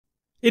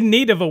In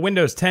need of a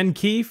Windows 10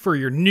 key for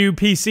your new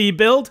PC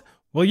build?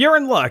 Well, you're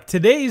in luck.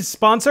 Today's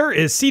sponsor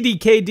is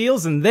CDK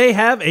Deals, and they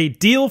have a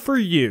deal for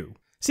you.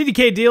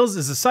 CDK Deals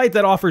is a site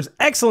that offers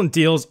excellent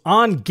deals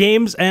on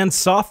games and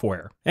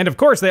software. And of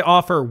course, they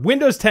offer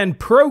Windows 10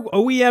 Pro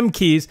OEM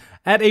keys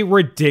at a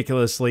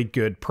ridiculously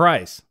good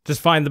price.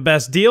 Just find the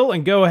best deal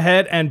and go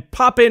ahead and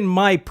pop in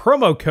my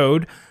promo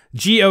code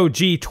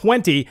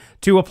GOG20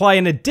 to apply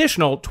an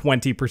additional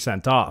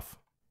 20% off.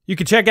 You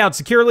can check out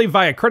securely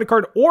via credit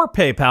card or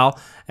PayPal,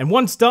 and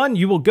once done,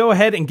 you will go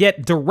ahead and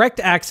get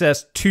direct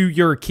access to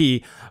your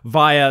key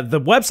via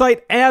the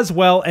website as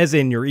well as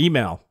in your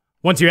email.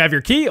 Once you have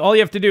your key, all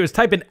you have to do is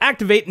type in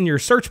Activate in your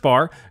search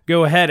bar,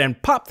 go ahead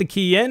and pop the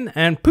key in,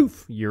 and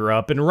poof, you're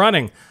up and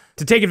running.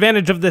 To take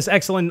advantage of this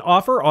excellent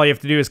offer, all you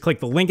have to do is click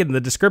the link in the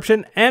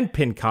description and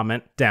pin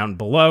comment down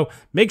below.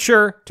 Make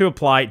sure to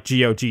apply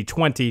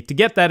GOG20 to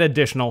get that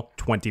additional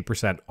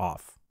 20%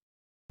 off.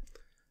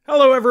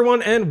 Hello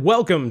everyone, and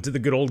welcome to The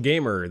Good Old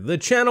Gamer, the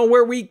channel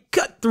where we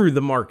cut through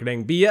the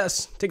marketing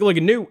BS, take a look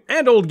at new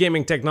and old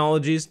gaming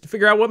technologies to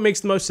figure out what makes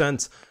the most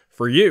sense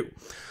for you.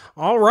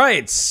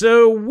 Alright,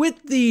 so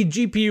with the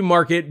GPU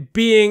market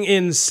being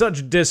in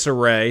such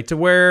disarray to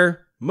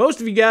where most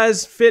of you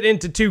guys fit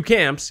into two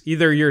camps,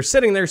 either you're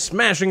sitting there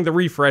smashing the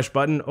refresh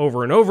button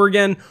over and over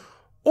again,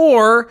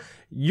 or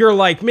you're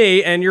like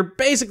me and you're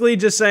basically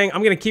just saying,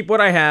 I'm going to keep what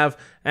I have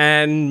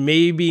and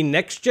maybe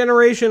next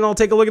generation I'll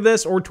take a look at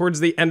this, or towards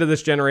the end of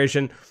this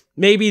generation,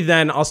 maybe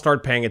then I'll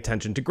start paying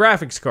attention to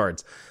graphics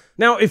cards.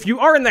 Now, if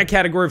you are in that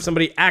category of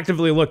somebody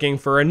actively looking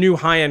for a new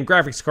high-end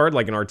graphics card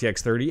like an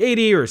RTX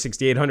 3080 or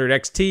 6800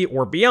 XT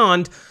or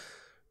beyond,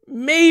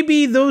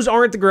 maybe those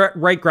aren't the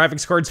right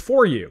graphics cards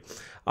for you.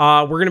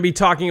 We're going to be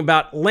talking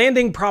about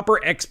landing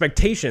proper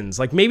expectations.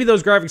 Like maybe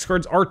those graphics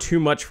cards are too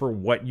much for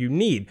what you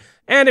need.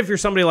 And if you're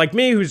somebody like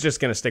me who's just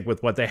going to stick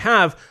with what they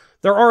have,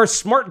 there are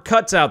smart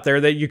cuts out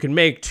there that you can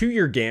make to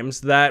your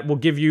games that will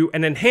give you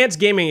an enhanced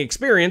gaming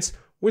experience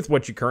with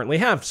what you currently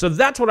have. So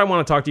that's what I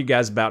want to talk to you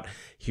guys about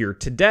here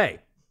today.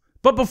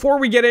 But before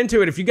we get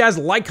into it, if you guys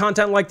like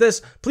content like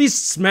this, please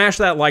smash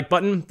that like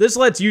button. This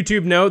lets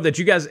YouTube know that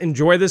you guys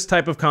enjoy this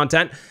type of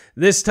content.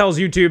 This tells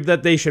YouTube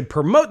that they should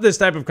promote this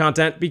type of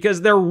content because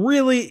they're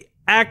really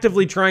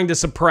actively trying to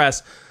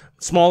suppress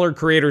smaller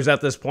creators at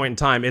this point in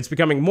time. It's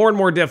becoming more and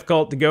more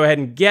difficult to go ahead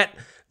and get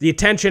the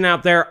attention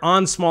out there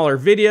on smaller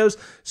videos.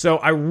 So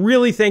I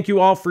really thank you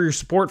all for your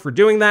support for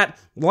doing that.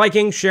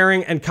 Liking,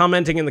 sharing, and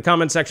commenting in the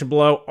comment section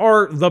below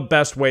are the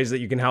best ways that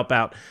you can help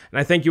out. And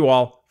I thank you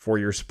all for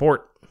your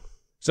support.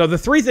 So the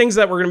three things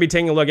that we're going to be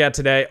taking a look at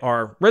today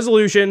are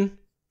resolution,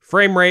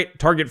 frame rate,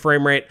 target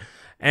frame rate,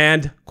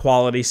 and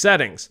quality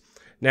settings.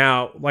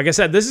 Now, like I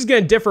said, this is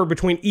going to differ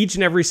between each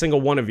and every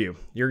single one of you.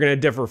 You're going to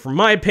differ from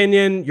my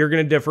opinion. You're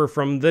going to differ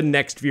from the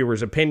next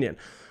viewer's opinion.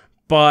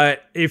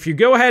 But if you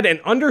go ahead and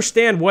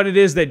understand what it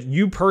is that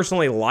you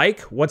personally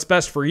like, what's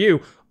best for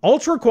you,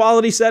 ultra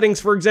quality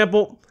settings, for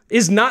example,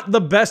 is not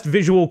the best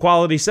visual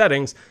quality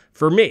settings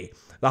for me.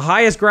 The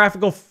highest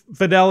graphical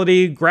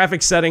fidelity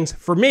graphics settings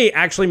for me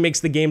actually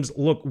makes the games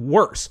look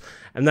worse.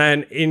 And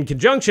then in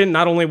conjunction,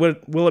 not only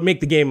will it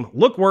make the game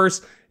look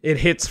worse, it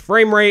hits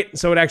frame rate,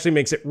 so it actually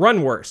makes it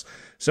run worse.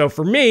 So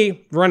for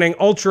me, running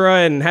ultra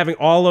and having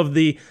all of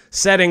the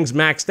settings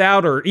maxed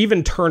out or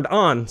even turned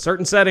on,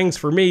 certain settings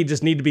for me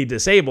just need to be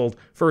disabled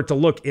for it to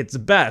look its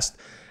best.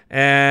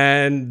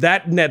 And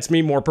that nets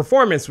me more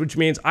performance, which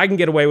means I can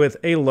get away with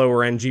a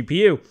lower end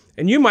GPU.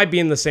 And you might be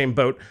in the same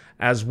boat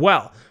as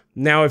well.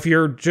 Now, if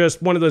you're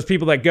just one of those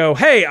people that go,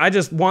 hey, I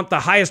just want the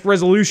highest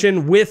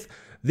resolution with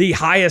the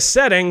highest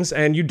settings,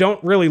 and you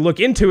don't really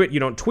look into it, you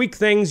don't tweak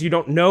things, you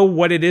don't know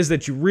what it is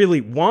that you really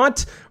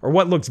want or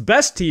what looks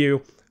best to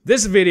you,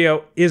 this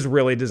video is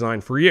really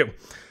designed for you.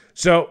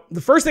 So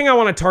the first thing I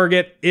want to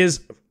target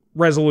is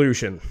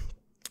resolution.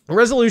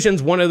 Resolution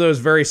is one of those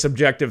very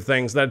subjective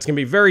things that it's going to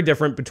be very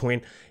different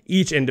between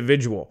each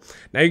individual.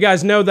 Now, you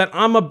guys know that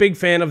I'm a big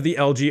fan of the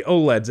LG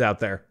OLEDs out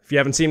there. If you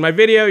haven't seen my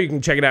video, you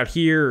can check it out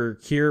here or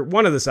here,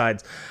 one of the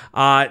sides.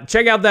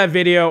 Check out that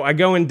video. I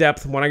go in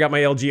depth when I got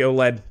my LG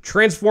OLED.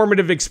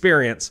 Transformative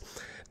experience.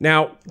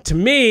 Now, to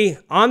me,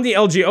 on the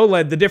LG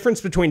OLED, the difference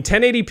between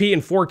 1080p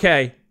and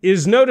 4K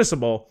is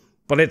noticeable,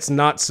 but it's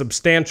not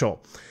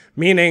substantial.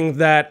 Meaning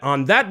that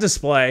on that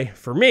display,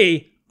 for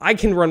me, I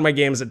can run my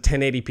games at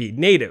 1080p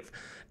native.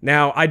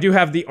 Now, I do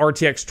have the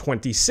RTX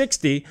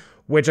 2060,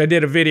 which I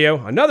did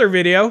another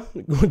video,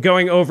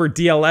 going over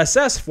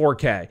DLSS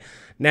 4K.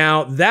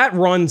 Now, that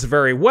runs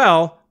very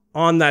well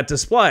on that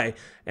display,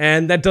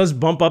 and that does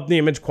bump up the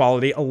image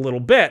quality a little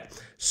bit.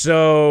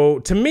 So,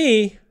 to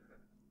me,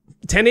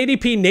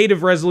 1080p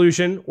native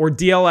resolution or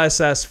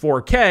DLSS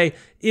 4K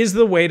is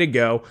the way to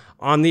go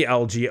on the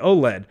LG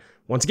OLED.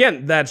 Once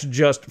again, that's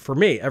just for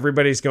me.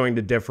 Everybody's going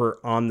to differ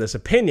on this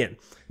opinion.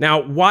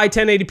 Now, why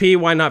 1080p?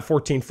 Why not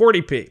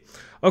 1440p?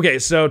 Okay,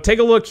 so take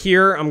a look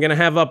here. I'm going to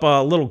have up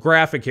a little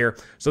graphic here.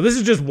 So this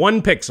is just one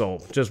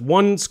pixel, just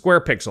one square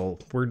pixel.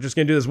 We're just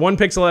going to do this one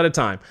pixel at a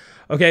time.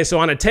 Okay, so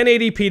on a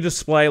 1080p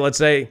display, let's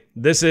say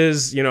this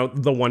is,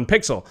 the 1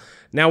 pixel.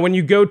 Now, when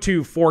you go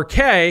to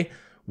 4K,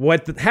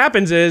 What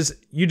happens is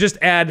you just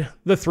add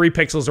the 3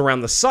 pixels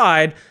around the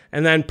side,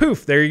 and then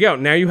poof, there you go.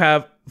 Now you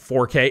have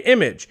 4K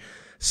image.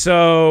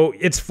 So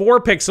it's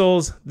 4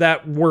 pixels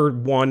that were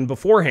 1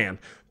 beforehand,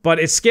 but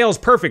it scales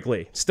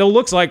perfectly. Still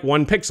looks like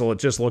 1 pixel, it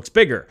just looks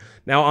bigger.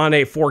 Now on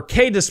a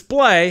 4K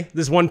display,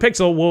 this 1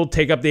 pixel will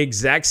take up the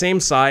exact same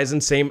size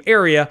and same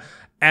area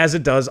as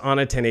it does on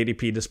a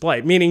 1080p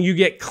display, meaning you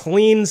get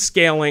clean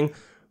scaling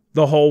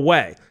the whole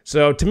way.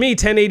 So to me,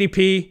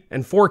 1080p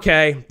and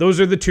 4K, those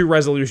are the 2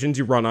 resolutions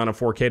you run on a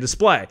 4K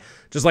display.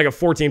 Just like a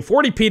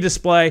 1440p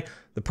display,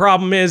 the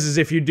problem is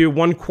if you do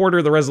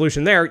 1/4 the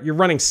resolution there, you're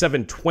running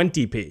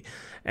 720p.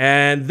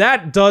 And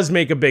that does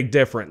make a big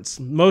difference,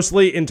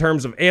 mostly in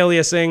terms of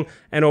aliasing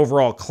and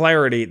overall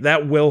clarity.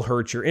 That will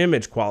hurt your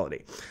image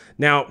quality.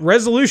 Now,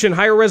 resolution,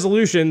 higher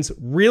resolutions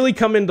really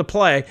come into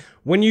play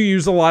when you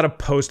use a lot of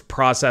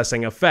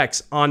post-processing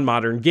effects on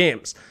modern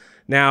games.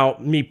 Now,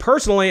 me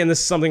personally, and this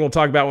is something we'll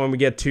talk about when we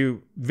get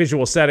to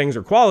visual settings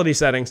or quality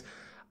settings,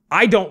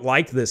 I don't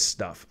like this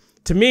stuff.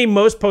 To me,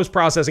 most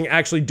post-processing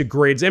actually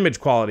degrades image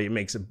quality. It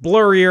makes it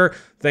blurrier.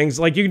 Things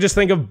like you can just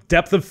think of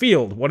depth of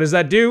field. What does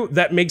that do?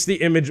 That makes the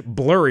image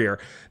blurrier.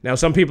 Now,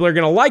 some people are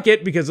going to like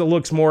it because it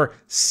looks more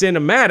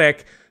cinematic.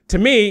 To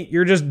me,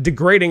 you're just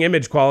degrading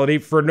image quality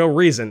for no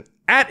reason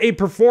at a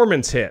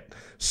performance hit.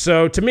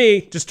 So to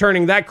me, just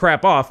turning that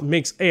crap off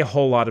makes a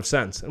whole lot of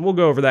sense. And we'll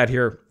go over that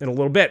here in a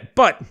little bit.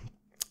 But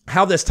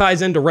how this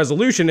ties into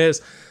resolution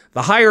is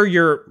the higher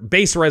your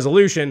base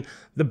resolution,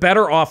 the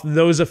better off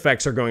those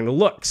effects are going to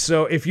look.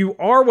 So if you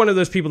are one of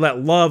those people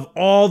that love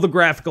all the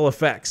graphical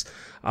effects,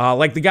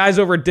 like the guys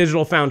over at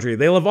Digital Foundry,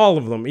 they love all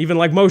of them, even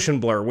like motion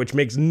blur, which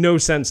makes no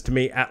sense to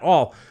me at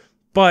all.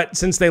 But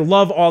since they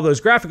love all those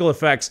graphical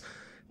effects,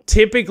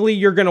 typically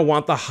you're going to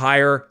want the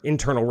higher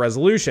internal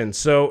resolution.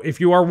 So if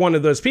you are one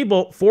of those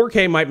people,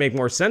 4K might make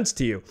more sense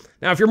to you.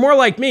 Now, if you're more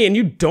like me and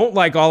you don't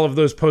like all of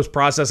those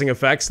post-processing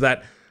effects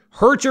that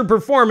hurt your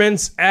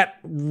performance at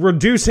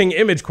reducing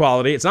image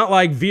quality. It's not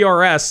like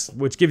VRS,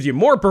 which gives you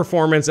more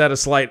performance at a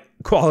slight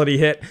quality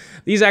hit.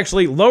 These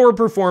actually lower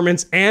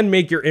performance and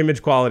make your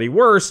image quality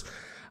worse.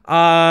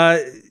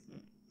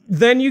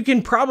 Then you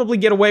can probably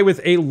get away with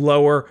a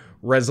lower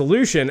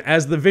resolution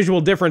as the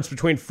visual difference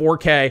between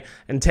 4K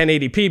and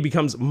 1080p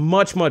becomes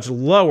much, much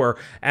lower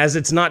as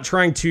it's not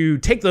trying to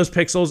take those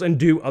pixels and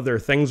do other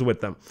things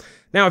with them.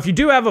 Now, if you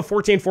do have a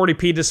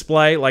 1440p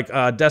display, like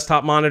a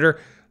desktop monitor,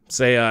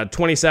 say a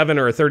 27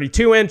 or a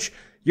 32 inch,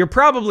 you're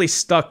probably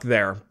stuck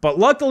there. But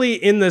luckily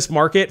in this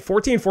market,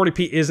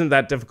 1440p isn't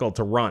that difficult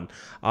to run.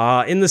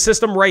 In the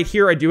system right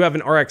here, I do have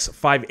an RX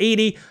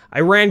 580. I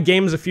ran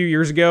games a few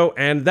years ago,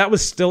 and that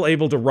was still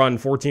able to run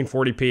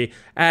 1440p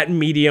at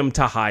medium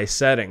to high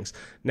settings.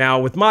 Now,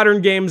 with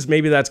modern games,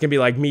 maybe that's going to be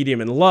like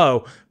medium and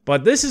low,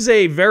 but this is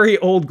a very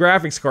old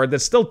graphics card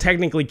that's still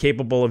technically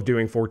capable of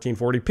doing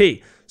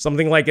 1440p.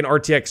 Something like an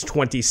RTX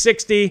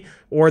 2060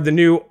 or the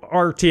new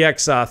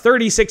RTX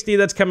 3060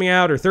 that's coming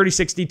out, or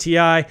 3060 Ti,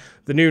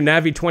 the new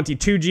Navi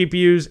 22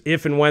 GPUs,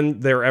 if and when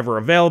they're ever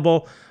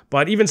available.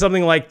 But even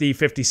something like the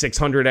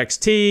 5600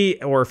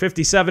 XT or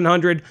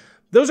 5700,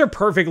 those are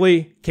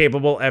perfectly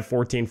capable at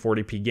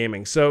 1440p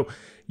gaming. So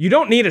you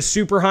don't need a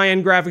super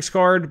high-end graphics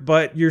card,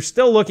 but you're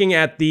still looking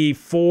at the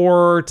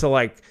 $400 to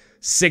like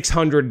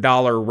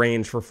 $600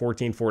 range for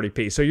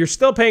 1440p. So you're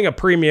still paying a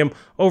premium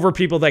over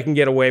people that can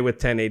get away with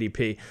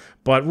 1080p.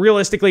 But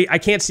realistically, I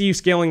can't see you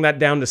scaling that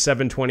down to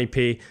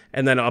 720p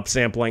and then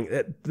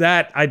upsampling.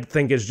 That I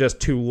think is just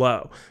too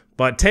low.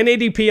 But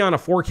 1080p on a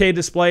 4K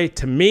display,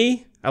 to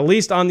me, at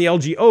least on the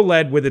LG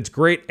OLED with its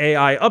great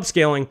AI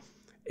upscaling,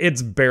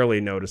 it's barely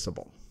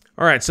noticeable.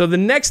 All right, so the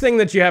next thing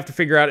that you have to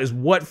figure out is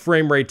what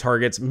frame rate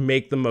targets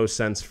make the most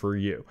sense for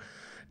you.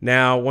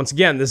 Now, once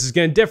again, this is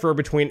going to differ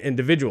between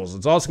individuals.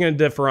 It's also going to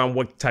differ on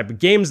what type of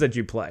games that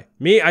you play.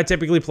 Me, I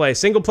typically play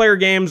single-player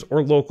games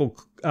or local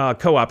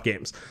co-op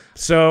games.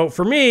 So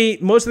for me,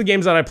 most of the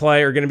games that I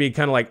play are going to be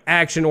kind of like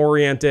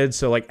action-oriented,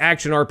 so like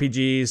action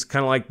RPGs,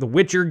 kind of like the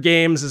Witcher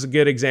games is a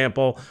good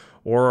example,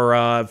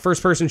 or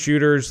first-person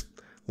shooters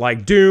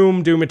like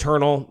Doom, Doom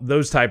Eternal,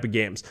 those type of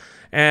games.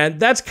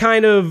 And that's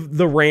kind of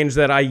the range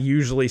that I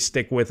usually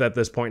stick with at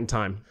this point in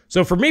time.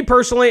 So for me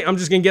personally, I'm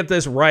just going to get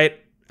this right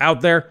out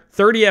there.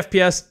 30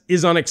 FPS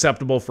is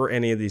unacceptable for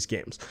any of these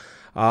games.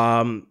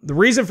 The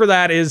reason for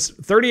that is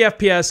 30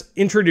 FPS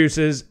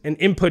introduces an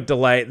input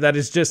delay that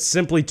is just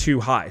simply too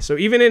high. So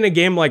even in a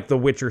game like The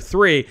Witcher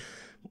 3,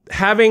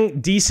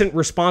 having decent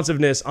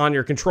responsiveness on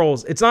your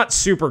controls, it's not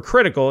super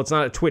critical. It's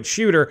not a twitch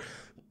shooter,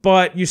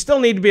 but you still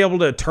need to be able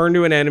to turn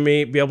to an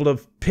enemy, be able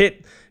to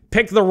pick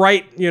the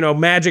right,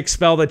 magic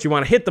spell that you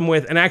want to hit them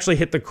with and actually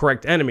hit the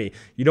correct enemy.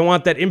 You don't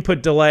want that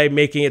input delay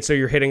making it so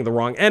you're hitting the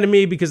wrong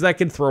enemy because that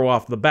can throw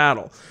off the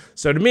battle.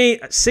 So to me,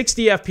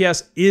 60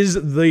 FPS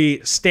is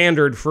the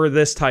standard for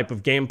this type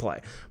of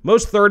gameplay.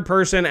 Most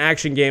third-person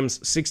action games,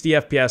 60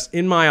 FPS,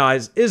 in my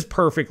eyes, is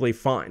perfectly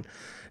fine.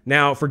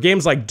 Now, for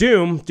games like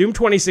Doom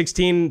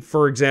 2016,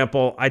 for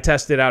example, I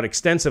tested out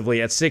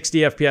extensively at 60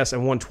 FPS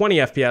and 120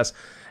 FPS.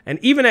 And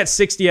even at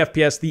 60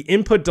 FPS, the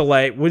input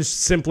delay was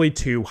simply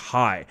too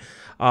high.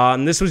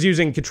 And this was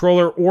using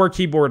controller or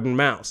keyboard and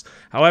mouse.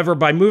 However,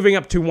 by moving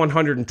up to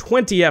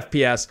 120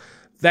 FPS,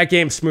 that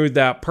game smoothed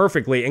out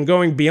perfectly, and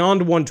going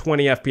beyond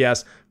 120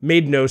 FPS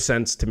made no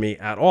sense to me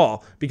at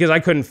all because I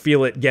couldn't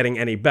feel it getting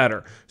any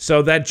better.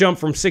 So that jump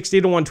from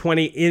 60 to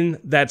 120 in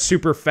that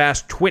super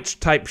fast Twitch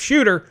type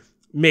shooter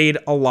made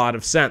a lot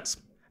of sense.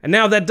 And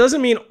now that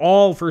doesn't mean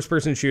all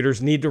first-person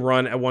shooters need to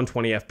run at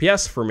 120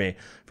 FPS for me.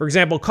 For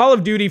example, Call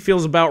of Duty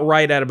feels about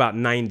right at about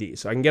 90.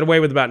 So I can get away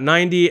with about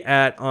 90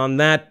 on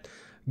that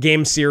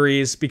game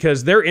series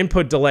because their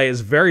input delay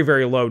is very,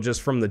 very low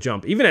just from the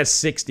jump. Even at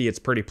 60, it's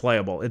pretty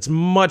playable. It's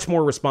much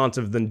more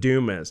responsive than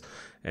Doom is.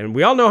 And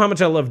we all know how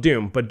much I love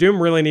Doom, but Doom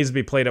really needs to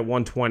be played at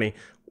 120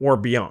 or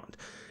beyond,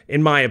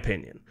 in my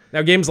opinion.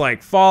 Now, games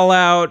like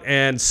Fallout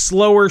and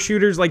slower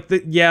shooters,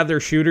 they're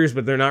shooters,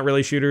 but they're not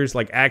really shooters,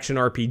 like action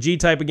RPG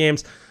type of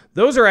games,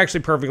 those are actually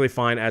perfectly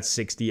fine at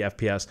 60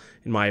 FPS,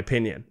 in my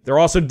opinion. They're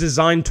also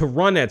designed to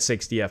run at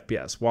 60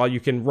 FPS. While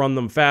you can run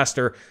them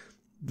faster,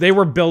 they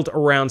were built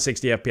around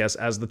 60 FPS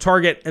as the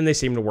target, and they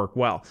seem to work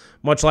well.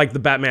 Much like the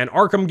Batman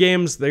Arkham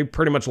games, they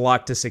pretty much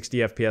lock to 60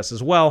 FPS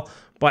as well,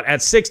 but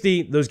at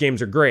 60, those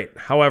games are great.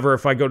 However,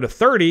 if I go to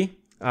 30,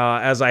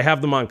 as I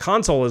have them on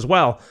console as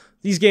well,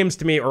 these games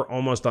to me are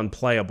almost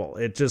unplayable.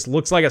 It just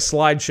looks like a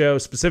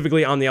slideshow,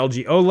 specifically on the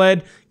LG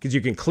OLED, because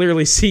you can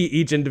clearly see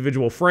each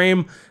individual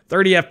frame.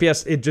 30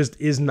 FPS, it just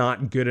is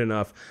not good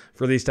enough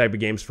for these type of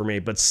games for me,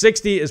 but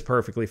 60 is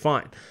perfectly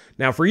fine.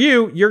 Now for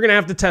you, you're gonna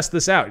have to test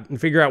this out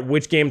and figure out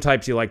which game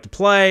types you like to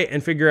play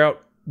and figure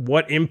out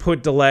what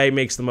input delay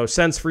makes the most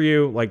sense for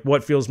you, like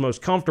what feels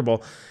most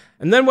comfortable.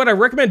 And then what I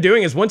recommend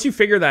doing is once you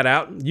figure that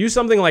out, use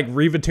something like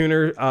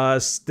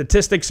RivaTuner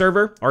Statistic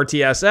Server,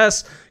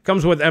 RTSS,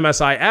 comes with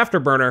MSI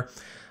Afterburner,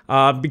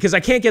 because I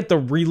can't get the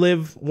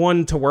Relive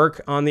one to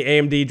work on the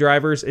AMD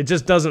drivers. It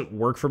just doesn't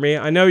work for me.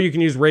 I know you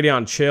can use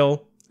Radeon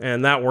Chill,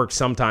 and that works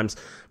sometimes.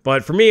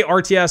 But for me,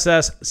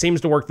 RTSS seems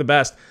to work the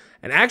best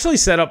and actually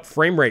set up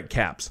frame rate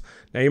caps.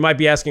 Now you might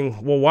be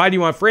asking, well, why do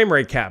you want frame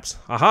rate caps?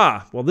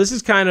 Aha, well, this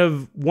is kind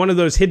of one of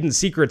those hidden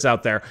secrets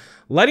out there.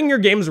 Letting your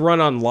games run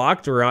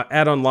unlocked or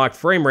at unlocked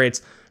frame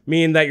rates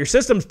mean that your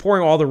system's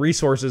pouring all the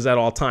resources at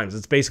all times.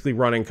 It's basically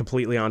running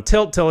completely on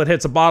tilt till it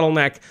hits a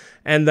bottleneck,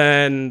 and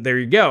then there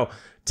you go.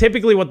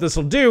 Typically what this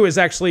will do is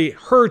actually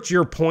hurt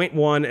your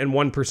 0.1 and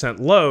 1%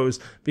 lows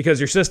because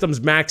your system's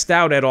maxed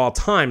out at all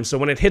times. So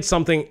when it hits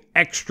something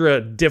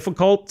extra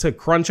difficult to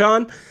crunch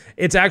on,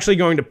 it's actually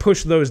going to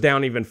push those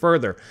down even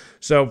further.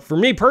 So for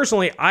me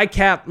personally, I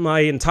cap my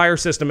entire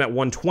system at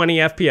 120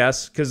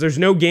 FPS because there's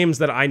no games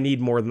that I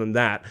need more than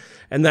that.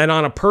 And then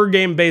on a per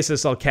game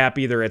basis, I'll cap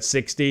either at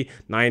 60,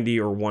 90,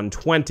 or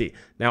 120.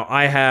 Now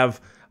I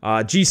have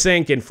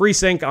G-Sync and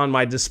FreeSync on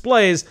my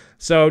displays,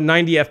 so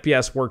 90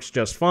 FPS works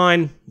just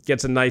fine.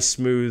 Gets a nice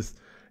smooth,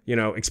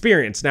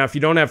 experience. Now, if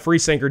you don't have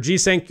FreeSync or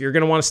G-Sync, you're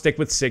going to want to stick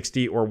with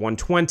 60 or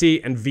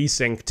 120 and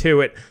V-Sync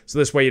to it, so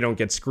this way you don't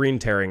get screen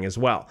tearing as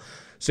well.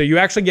 So you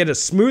actually get a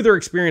smoother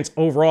experience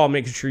overall,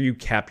 making sure you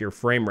cap your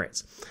frame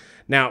rates.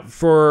 Now,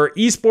 for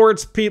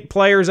esports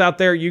players out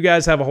there, you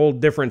guys have a whole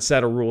different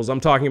set of rules. I'm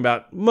talking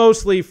about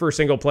mostly for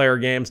single-player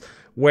games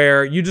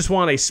where you just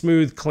want a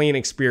smooth, clean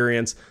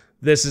experience.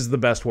 This is the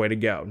best way to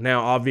go.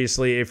 Now,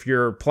 obviously, if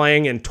you're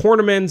playing in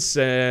tournaments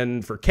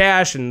and for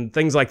cash and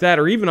things like that,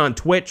 or even on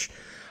Twitch,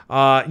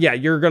 yeah,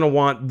 you're going to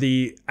want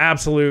the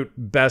absolute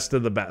best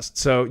of the best.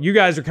 So you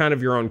guys are kind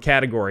of your own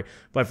category.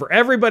 But for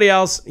everybody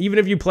else, even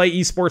if you play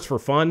esports for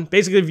fun,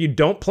 basically if you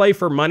don't play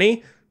for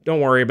money,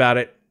 don't worry about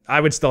it.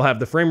 I would still have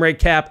the frame rate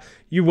cap.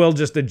 You will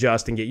just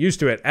adjust and get used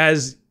to it.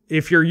 As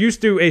if you're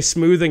used to a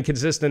smooth and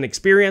consistent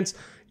experience,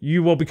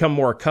 you will become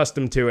more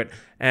accustomed to it.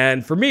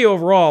 And for me,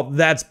 overall,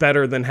 that's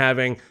better than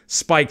having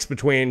spikes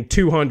between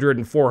 200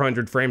 and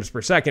 400 frames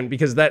per second,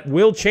 because that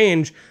will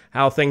change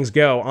how things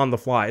go on the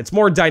fly. It's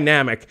more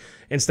dynamic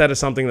instead of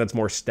something that's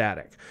more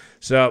static.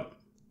 So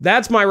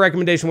that's my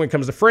recommendation when it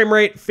comes to frame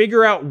rate.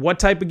 Figure out what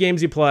type of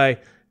games you play,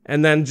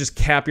 and then just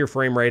cap your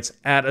frame rates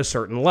at a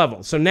certain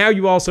level. So now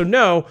you also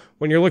know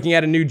when you're looking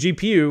at a new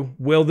GPU,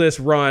 will this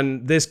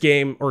run this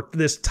game or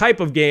this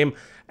type of game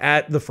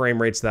at the frame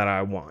rates that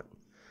I want?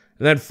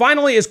 And then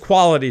finally is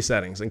quality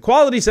settings. And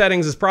quality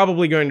settings is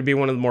probably going to be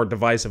one of the more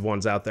divisive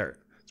ones out there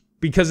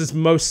because it's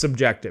most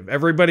subjective.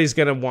 Everybody's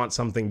going to want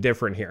something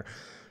different here.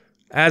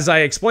 As I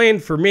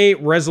explained, for me,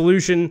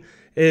 resolution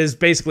is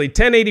basically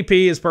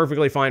 1080p is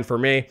perfectly fine for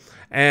me,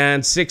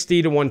 and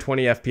 60 to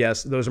 120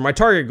 FPS, those are my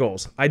target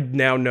goals. I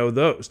now know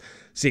those.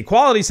 See,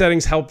 quality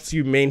settings helps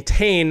you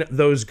maintain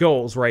those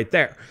goals right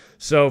there.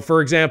 So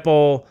for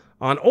example,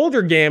 on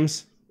older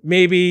games,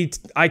 maybe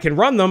I can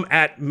run them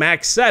at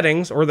max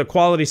settings or the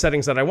quality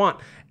settings that I want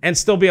and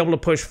still be able to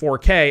push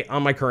 4K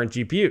on my current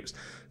GPUs.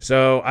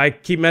 So I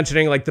keep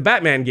mentioning like the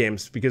Batman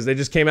games because they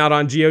just came out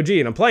on GOG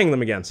and I'm playing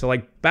them again. So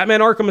like Batman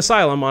Arkham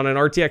Asylum on an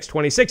RTX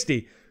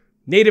 2060,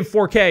 native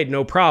 4K,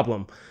 no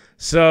problem.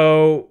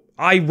 So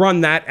I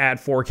run that at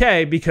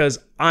 4K because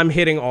I'm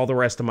hitting all the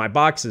rest of my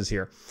boxes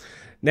here.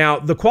 Now,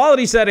 the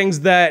quality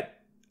settings that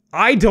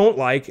I don't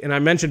like, and I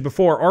mentioned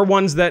before, are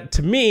ones that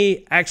to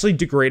me actually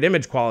degrade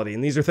image quality.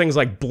 And these are things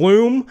like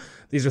bloom,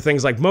 these are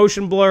things like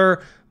motion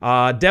blur,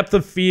 depth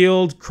of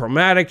field,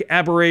 chromatic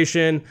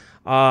aberration,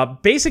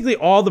 basically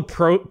all the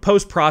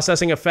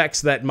post-processing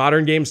effects that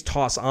modern games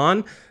toss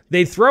on.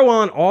 They throw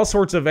on all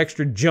sorts of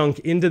extra junk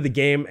into the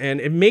game,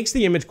 and it makes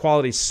the image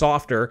quality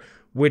softer,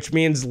 which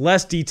means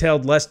less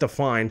detailed, less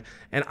defined.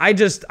 And I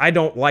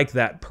don't like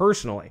that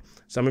personally.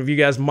 Some of you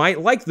guys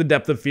might like the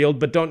depth of field,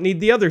 but don't need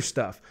the other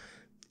stuff.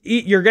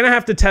 You're going to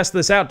have to test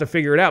this out to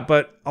figure it out,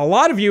 but a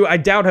lot of you, I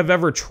doubt, have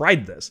ever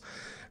tried this.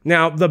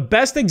 Now, the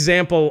best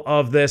example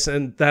of this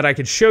and that I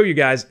could show you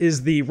guys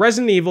is the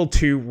Resident Evil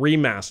 2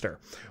 remaster,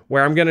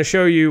 where I'm going to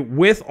show you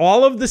with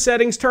all of the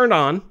settings turned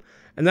on,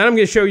 and then I'm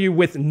going to show you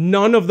with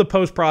none of the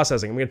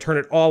post-processing. I'm going to turn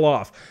it all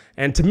off.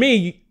 And to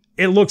me,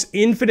 it looks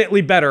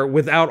infinitely better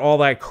without all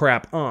that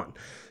crap on.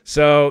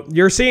 So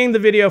you're seeing the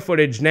video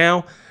footage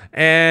now.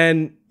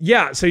 And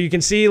yeah, so you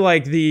can see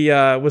like the,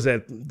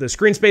 the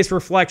screen space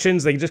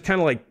reflections. They just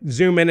kind of like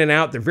zoom in and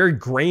out. They're very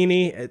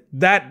grainy.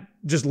 That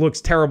just looks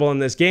terrible in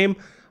this game.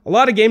 A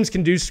lot of games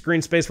can do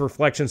screen space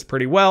reflections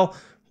pretty well.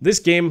 This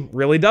game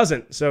really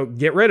doesn't, so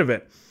get rid of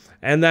it.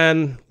 And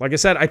then, like I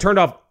said, I turned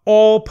off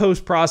all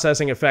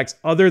post-processing effects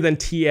other than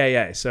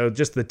TAA. So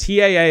just the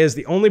TAA is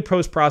the only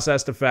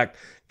post-processed effect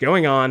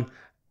going on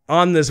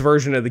this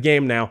version of the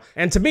game now.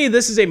 And to me,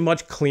 this is a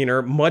much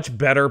cleaner, much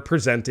better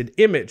presented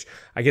image.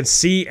 I can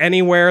see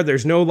anywhere.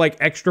 There's no like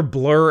extra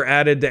blur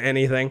added to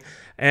anything.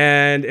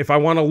 And if I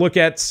want to look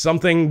at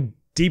something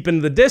deep in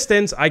the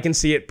distance, I can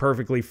see it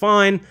perfectly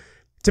fine.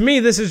 To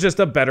me, this is just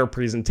a better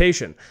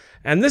presentation.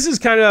 And this is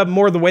kind of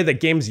more the way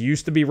that games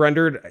used to be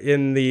rendered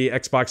in the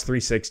Xbox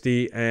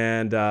 360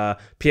 and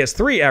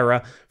PS3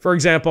 era. For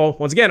example,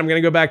 once again, I'm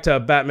going to go back to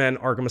Batman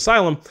Arkham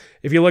Asylum.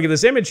 If you look at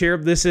this image here,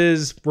 this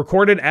is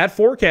recorded at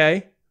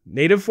 4K,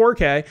 native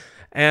 4K.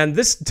 And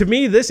this, to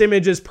me, this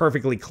image is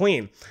perfectly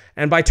clean.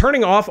 And by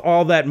turning off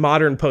all that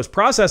modern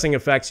post-processing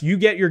effects, you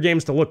get your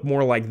games to look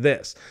more like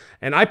this.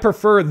 And I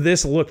prefer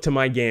this look to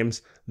my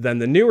games than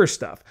the newer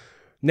stuff.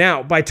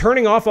 Now, by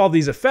turning off all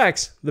these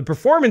effects, the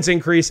performance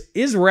increase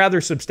is rather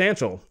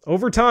substantial.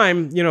 Over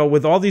time, you know,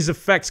 with all these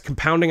effects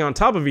compounding on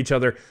top of each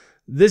other,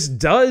 this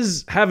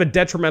does have a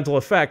detrimental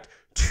effect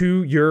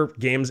to your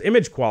game's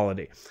image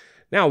quality.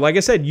 Now, like I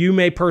said, you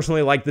may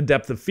personally like the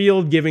depth of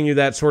field, giving you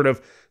that sort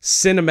of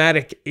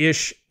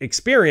cinematic-ish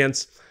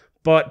experience.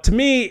 But to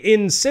me,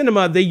 in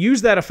cinema, they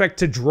use that effect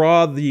to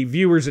draw the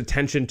viewer's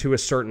attention to a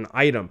certain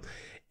item.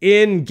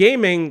 In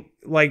gaming,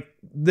 like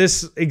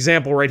this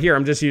example right here,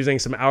 I'm just using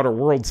some Outer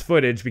Worlds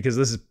footage because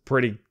this is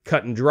pretty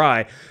cut and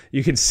dry.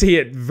 You can see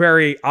it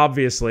very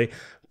obviously,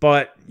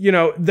 but you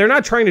know, they're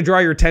not trying to draw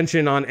your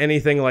attention on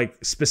anything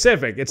like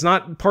specific. It's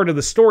not part of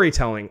the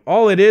storytelling.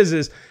 All it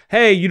is,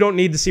 hey, you don't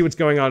need to see what's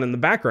going on in the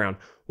background.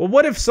 Well,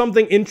 what if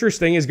something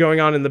interesting is going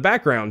on in the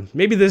background?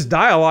 Maybe this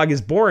dialogue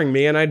is boring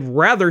me and I'd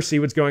rather see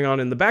what's going on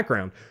in the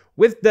background.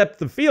 With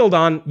depth of field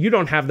on, you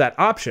don't have that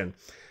option.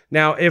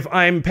 Now, if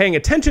I'm paying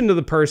attention to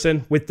the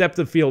person with depth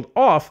of field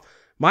off,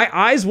 my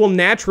eyes will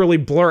naturally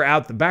blur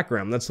out the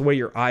background. That's the way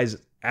your eyes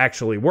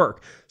actually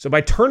work. So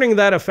by turning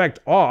that effect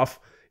off,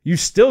 you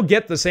still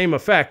get the same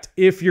effect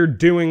if you're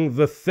doing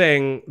the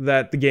thing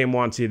that the game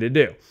wants you to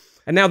do.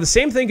 And now the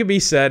same thing could be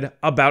said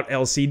about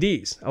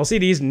LCDs.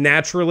 LCDs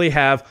naturally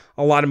have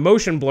a lot of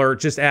motion blur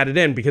just added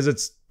in because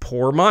it's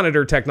poor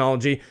monitor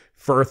technology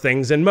for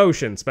things in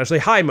motion, especially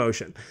high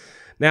motion.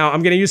 Now,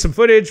 I'm going to use some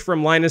footage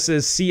from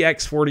Linus's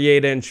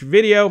CX48-inch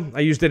video.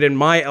 I used it in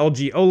my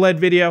LG OLED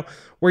video,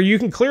 where you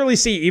can clearly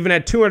see, even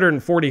at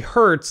 240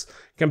 Hertz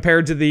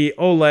compared to the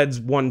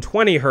OLED's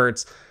 120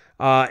 Hertz,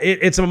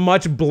 it's a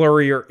much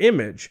blurrier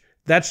image.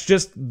 That's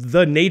just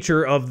the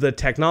nature of the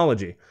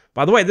technology.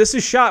 By the way, this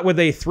is shot with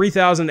a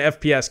 3000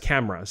 FPS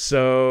camera,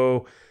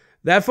 so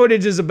that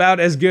footage is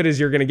about as good as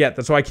you're going to get.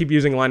 That's why I keep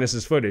using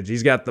Linus's footage.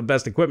 He's got the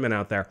best equipment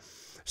out there.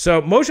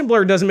 So motion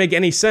blur doesn't make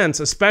any sense,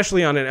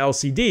 especially on an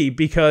LCD,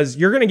 because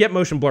you're going to get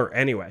motion blur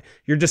anyway.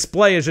 Your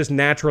display is just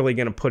naturally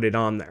going to put it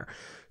on there.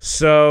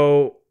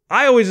 So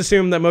I always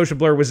assumed that motion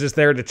blur was just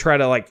there to try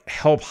to like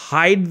help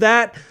hide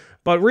that.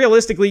 But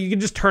realistically, you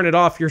can just turn it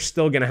off. You're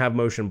still going to have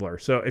motion blur.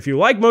 So if you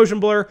like motion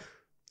blur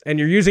and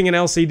you're using an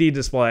LCD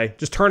display,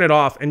 just turn it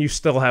off and you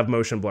still have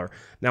motion blur.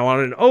 Now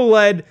on an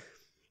OLED,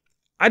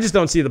 I just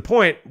don't see the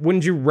point.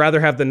 Wouldn't you rather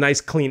have the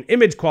nice clean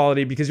image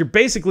quality? Because you're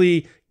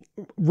basically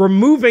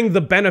removing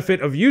the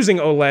benefit of using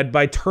OLED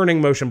by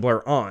turning motion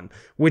blur on,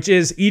 which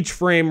is each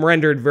frame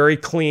rendered very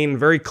clean,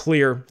 very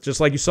clear,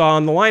 just like you saw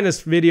on the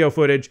Linus video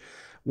footage,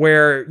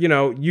 where, you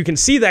know, you can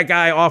see that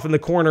guy off in the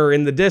corner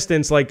in the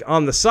distance, like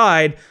on the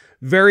side,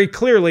 very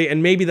clearly,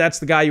 and maybe that's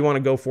the guy you want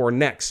to go for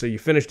next. So you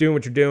finish doing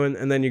what you're doing,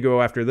 and then you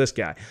go after this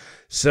guy.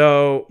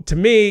 So to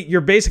me,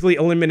 you're basically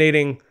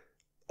eliminating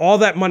all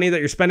that money that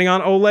you're spending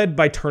on OLED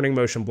by turning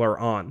motion blur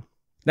on.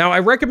 Now, I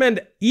recommend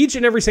each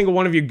and every single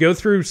one of you go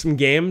through some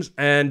games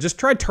and just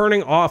try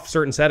turning off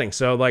certain settings.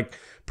 So like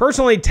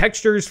Personally,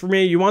 textures for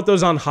me, you want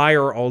those on high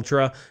or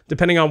ultra,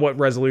 depending on what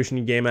resolution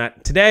you game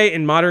at. Today,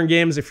 in modern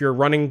games, if you're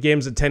running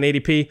games at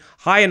 1080p,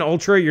 high and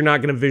ultra, you're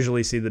not going to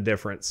visually see the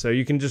difference. So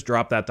you can just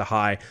drop that to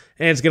high,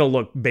 and it's going to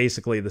look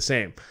basically the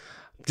same,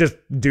 just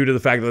due to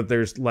the fact that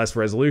there's less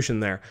resolution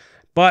there.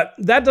 But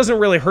that doesn't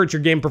really hurt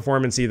your game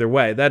performance either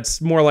way. That's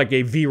more like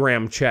a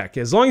VRAM check.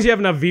 As long as you have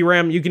enough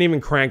VRAM, you can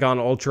even crank on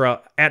ultra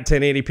at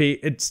 1080p.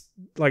 It's,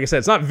 like I said,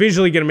 it's not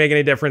visually going to make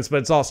any difference, but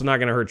it's also not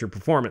going to hurt your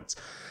performance.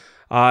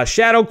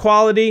 Shadow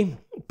quality,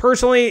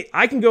 personally,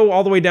 I can go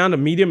all the way down to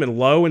medium and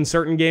low in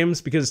certain games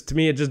because to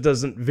me, it just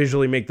doesn't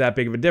visually make that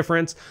big of a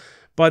difference.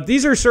 But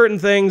these are certain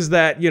things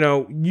that,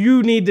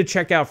 you need to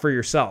check out for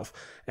yourself.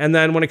 And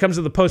then when it comes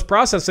to the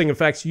post-processing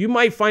effects, you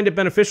might find it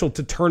beneficial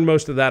to turn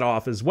most of that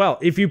off as well.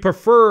 If you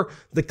prefer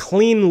the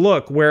clean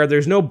look where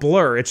there's no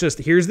blur, it's just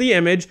here's the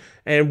image,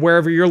 and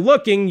wherever you're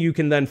looking, you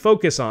can then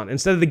focus on.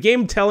 Instead of the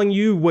game telling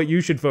you what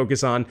you should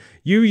focus on,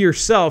 you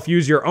yourself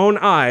use your own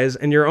eyes,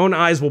 and your own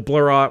eyes will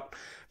blur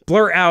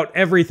out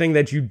everything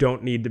that you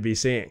don't need to be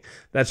seeing.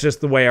 That's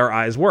just the way our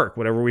eyes work.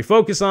 Whatever we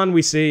focus on,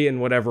 we see, and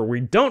whatever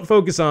we don't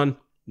focus on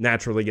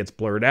naturally gets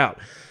blurred out.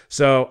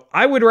 So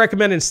I would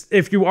recommend,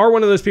 if you are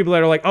one of those people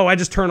that are like, oh, I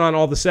just turn on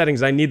all the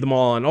settings, I need them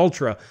all on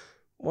ultra,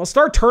 well,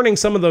 start turning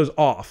some of those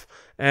off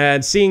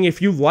and seeing if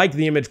you like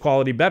the image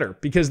quality better,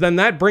 because then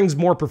that brings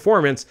more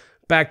performance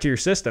back to your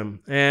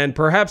system. And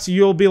perhaps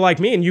you'll be like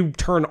me and you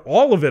turn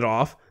all of it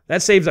off.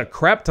 That saves a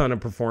crap ton of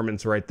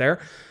performance right there.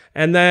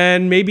 And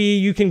then maybe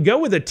you can go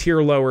with a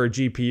tier lower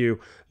GPU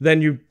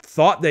than you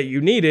thought that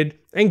you needed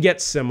and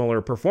get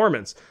similar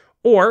performance.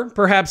 Or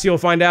perhaps you'll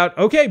find out,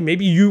 okay,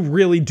 maybe you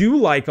really do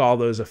like all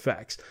those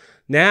effects.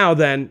 Now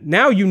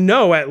you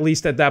know at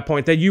least at that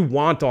point that you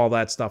want all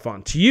that stuff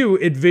on. To you,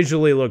 it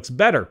visually looks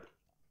better.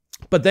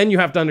 But then you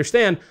have to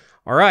understand,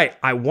 all right,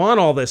 I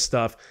want all this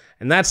stuff,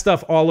 and that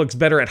stuff all looks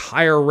better at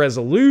higher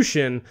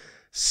resolution,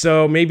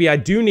 so maybe I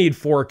do need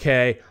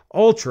 4K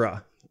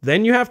Ultra.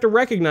 Then you have to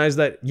recognize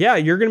that, yeah,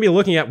 you're going to be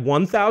looking at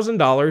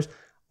 $1,000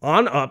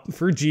 on up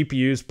for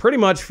GPUs pretty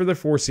much for the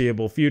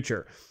foreseeable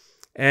future.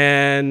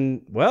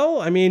 And,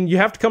 well, I mean, you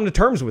have to come to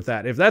terms with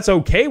that. If that's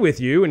okay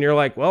with you and you're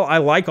like, well, I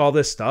like all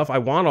this stuff, I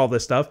want all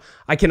this stuff,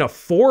 I can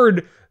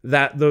afford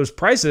those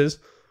prices,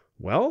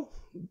 well,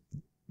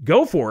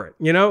 go for it.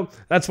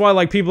 That's why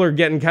like people are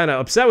getting kind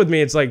of upset with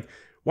me. It's like,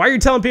 why are you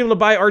telling people to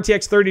buy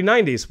RTX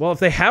 3090s? Well, if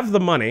they have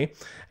the money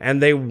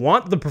and they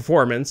want the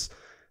performance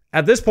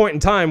at this point in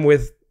time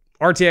with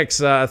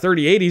RTX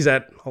 3080s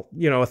at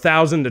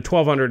 $1,000 to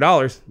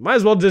 $1,200, might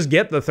as well just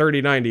get the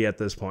 3090 at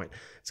this point.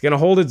 It's going to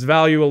hold its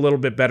value a little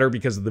bit better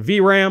because of the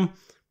VRAM.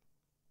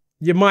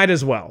 You might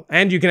as well,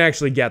 and you can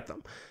actually get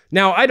them.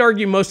 Now, I'd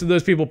argue most of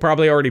those people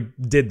probably already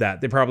did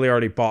that. They probably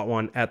already bought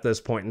one at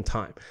this point in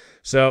time.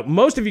 So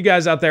most of you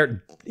guys out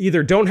there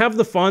either don't have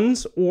the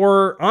funds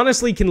or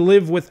honestly can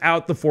live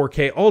without the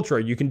 4K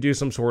Ultra. You can do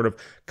some sort of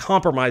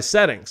compromise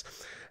settings.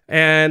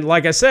 And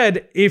like I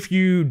said, if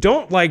you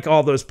don't like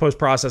all those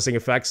post-processing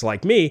effects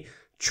like me,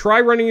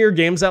 try running your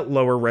games at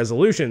lower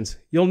resolutions.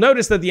 You'll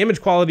notice that the image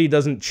quality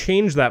doesn't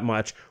change that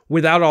much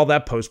without all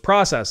that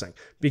post-processing.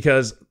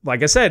 Because,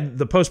 like I said,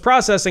 the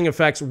post-processing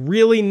effects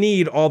really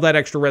need all that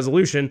extra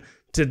resolution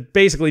to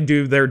basically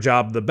do their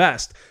job the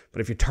best.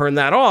 But if you turn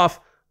that off,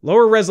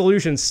 lower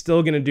resolution's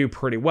still going to do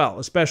pretty well,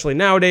 especially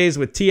nowadays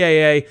with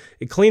TAA.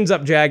 It cleans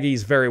up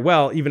jaggies very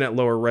well, even at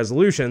lower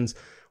resolutions,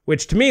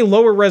 which to me,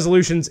 lower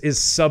resolutions is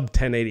sub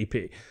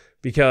 1080p.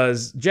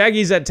 Because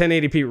jaggies at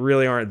 1080p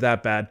really aren't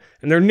that bad,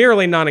 and they're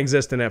nearly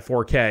non-existent at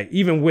 4K,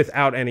 even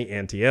without any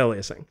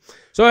anti-aliasing.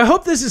 So I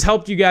hope this has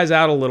helped you guys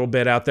out a little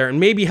bit out there, and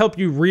maybe help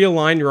you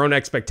realign your own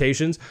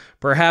expectations.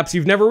 Perhaps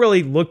you've never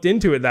really looked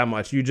into it that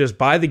much. You just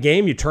buy the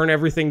game, you turn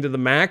everything to the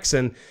max,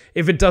 and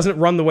if it doesn't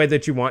run the way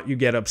that you want, you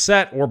get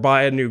upset or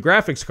buy a new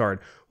graphics card.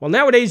 Well,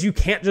 nowadays, you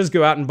can't just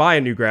go out and buy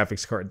a new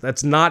graphics card.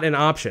 That's not an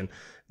option.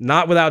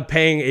 Not without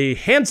paying a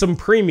handsome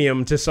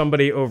premium to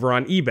somebody over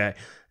on eBay.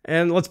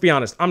 And let's be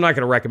honest, I'm not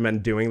going to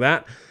recommend doing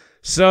that.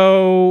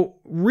 So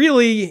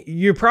really,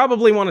 you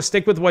probably want to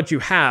stick with what you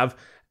have.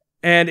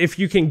 And if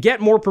you can get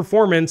more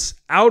performance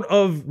out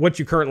of what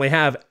you currently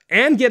have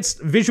and get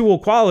visual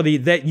quality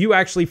that you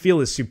actually feel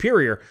is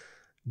superior,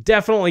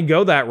 definitely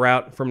go that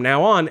route from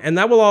now on. And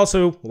that will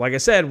also, like I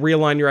said,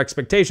 realign your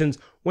expectations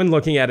when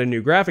looking at a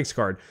new graphics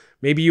card.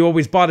 Maybe you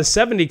always bought a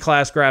 70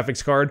 class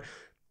graphics card.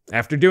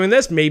 After doing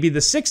this, maybe the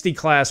 60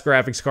 class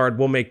graphics card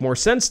will make more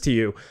sense to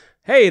you.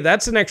 Hey,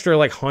 that's an extra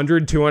like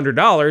 $100,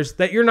 $200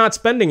 that you're not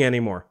spending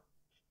anymore.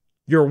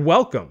 You're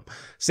welcome.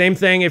 Same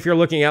thing if you're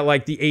looking at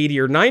like the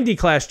 80 or 90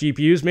 class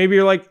GPUs. Maybe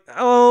you're like,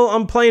 oh,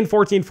 I'm playing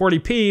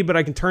 1440p, but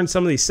I can turn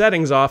some of these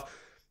settings off.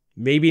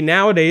 Maybe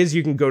nowadays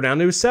you can go down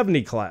to a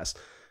 70 class.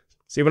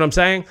 See what I'm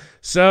saying?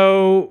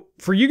 So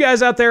for you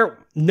guys out there,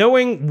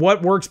 knowing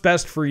what works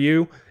best for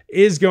you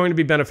is going to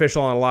be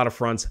beneficial on a lot of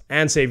fronts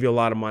and save you a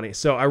lot of money.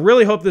 So I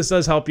really hope this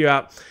does help you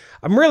out.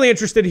 I'm really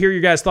interested to hear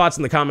your guys' thoughts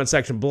in the comment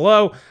section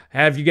below.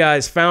 Have you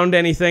guys found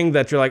anything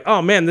that you're like, oh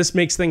man, this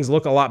makes things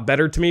look a lot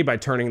better to me by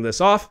turning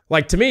this off?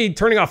 Like, to me,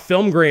 turning off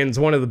film grain is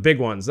one of the big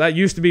ones. That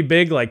used to be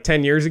big like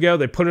 10 years ago.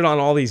 They put it on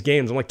all these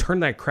games. I'm like,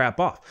 turn that crap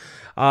off.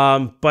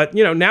 But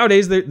you know,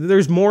 nowadays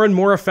there's more and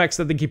more effects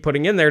that they keep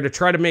putting in there to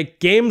try to make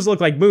games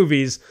look like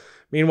movies.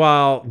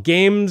 Meanwhile,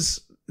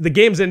 the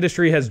games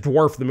industry has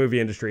dwarfed the movie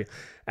industry.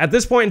 At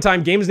this point in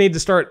time, games need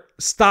to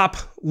stop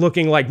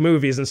looking like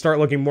movies and start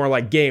looking more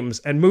like games,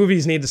 and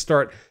movies need to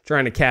start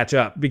trying to catch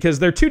up because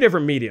they're two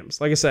different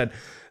mediums. Like I said,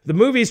 the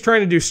movie's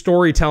trying to do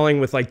storytelling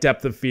with like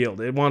depth of field.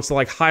 It wants to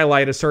like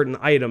highlight a certain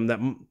item that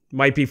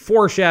might be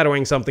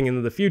foreshadowing something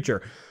into the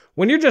future.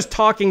 When you're just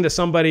talking to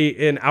somebody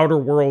in Outer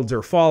Worlds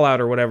or Fallout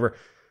or whatever,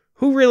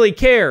 who really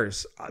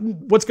cares?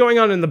 What's going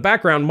on in the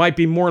background might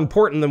be more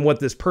important than what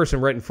this person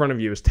right in front of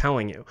you is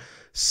telling you.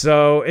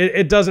 So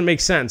it doesn't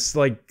make sense,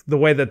 like the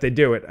way that they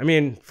do it. I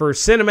mean, for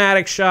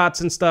cinematic shots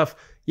and stuff,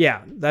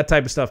 yeah, that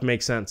type of stuff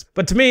makes sense.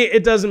 But to me,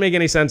 it doesn't make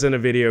any sense in a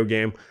video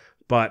game.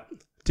 But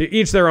to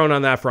each their own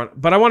on that front.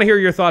 But I want to hear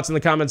your thoughts in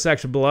the comment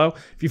section below.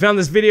 If you found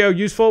this video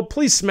useful,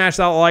 please smash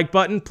that like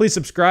button. Please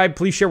subscribe.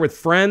 Please share with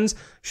friends.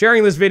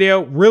 Sharing this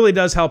video really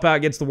does help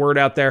out, gets the word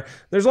out there.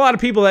 There's a lot of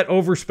people that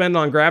overspend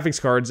on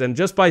graphics cards, and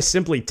just by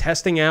simply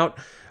testing out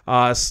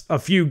a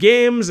few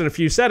games and a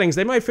few settings,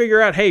 they might figure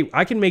out, hey,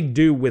 I can make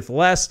do with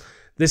less.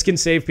 This can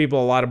save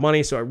people a lot of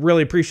money, so I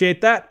really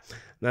appreciate that.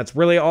 And that's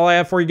really all I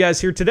have for you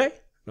guys here today.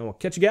 And we'll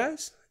catch you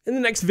guys in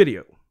the next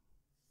video.